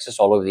from Texas,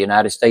 all over the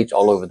United States,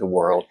 all over the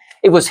world.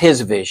 It was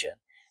his vision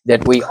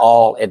that we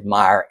all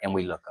admire and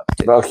we look up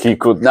to. Well, he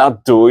could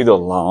not do it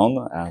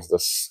alone, as the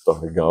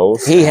story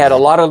goes. He had a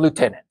lot of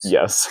lieutenants.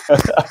 Yes.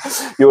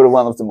 You were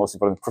one of the most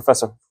important.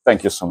 Professor,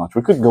 thank you so much.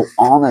 We could go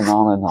on and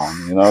on and on,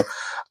 you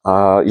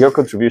know. Your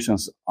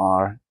contributions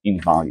are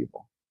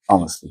invaluable,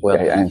 honestly. Well,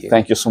 Okay? thank And you.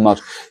 thank you so much.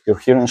 You're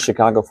here in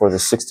Chicago for the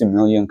 60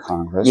 Million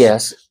Congress.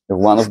 Yes. You're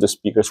one of the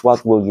speakers.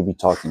 What will you be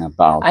talking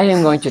about? I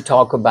am going to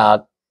talk about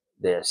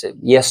this.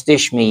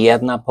 Jesteśmy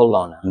jedna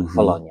Polonia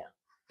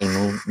i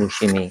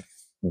musimy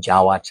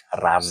działać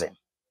razem.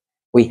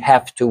 We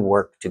have to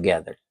work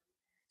together.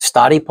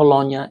 Stary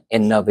Polonia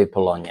and Nowy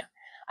Polonia.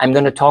 I'm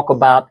going to talk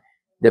about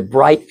the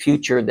bright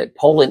future that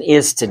Poland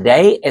is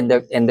today and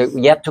the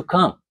yet to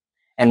come.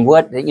 And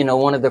what, you know,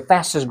 one of the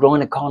fastest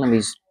growing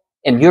economies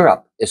in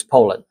Europe is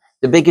Poland.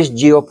 The biggest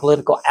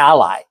geopolitical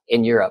ally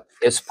in Europe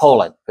is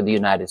Poland for the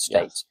United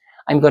States.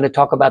 I'm going to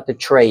talk about the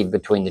trade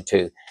between the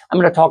two. I'm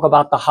going to talk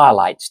about the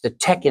highlights, the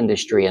tech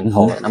industry in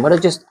Poland. I'm going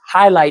to just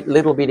highlight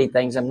little bitty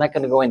things. I'm not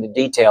going to go into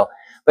detail,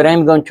 but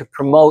I'm going to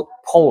promote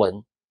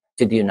Poland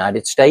to the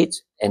United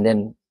States and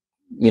then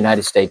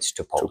United States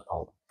to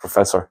Poland.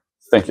 Professor,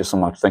 thank you so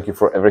much. Thank you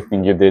for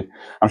everything you did.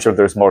 I'm sure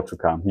there's more to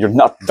come. You're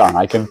not done,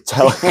 I can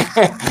tell.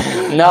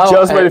 No,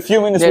 just by the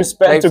few minutes we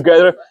spent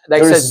together.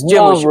 They says,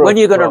 Jim, when are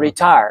you going to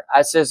retire?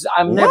 I says,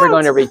 I'm never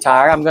going to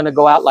retire. I'm going to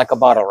go out like a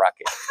bottle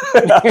rocket.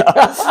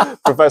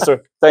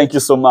 Professor, thank you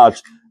so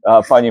much.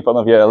 Panie i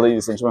Panowie,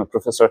 ladies and gentlemen,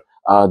 Professor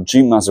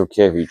Jim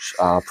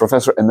Mazurkiewicz,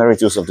 Professor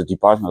Emeritus of the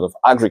Department of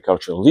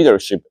Agriculture,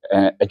 Leadership,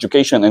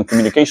 Education and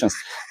Communications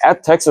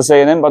at Texas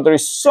A&M, but there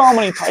is so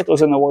many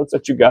titles and awards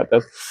that you got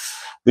that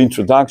the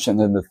introduction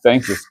and the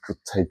thank yous could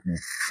take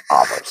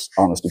hours.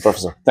 Honestly,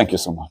 Professor, thank you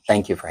so much.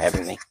 Thank you for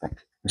having me.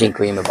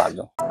 Dziękujemy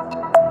bardzo.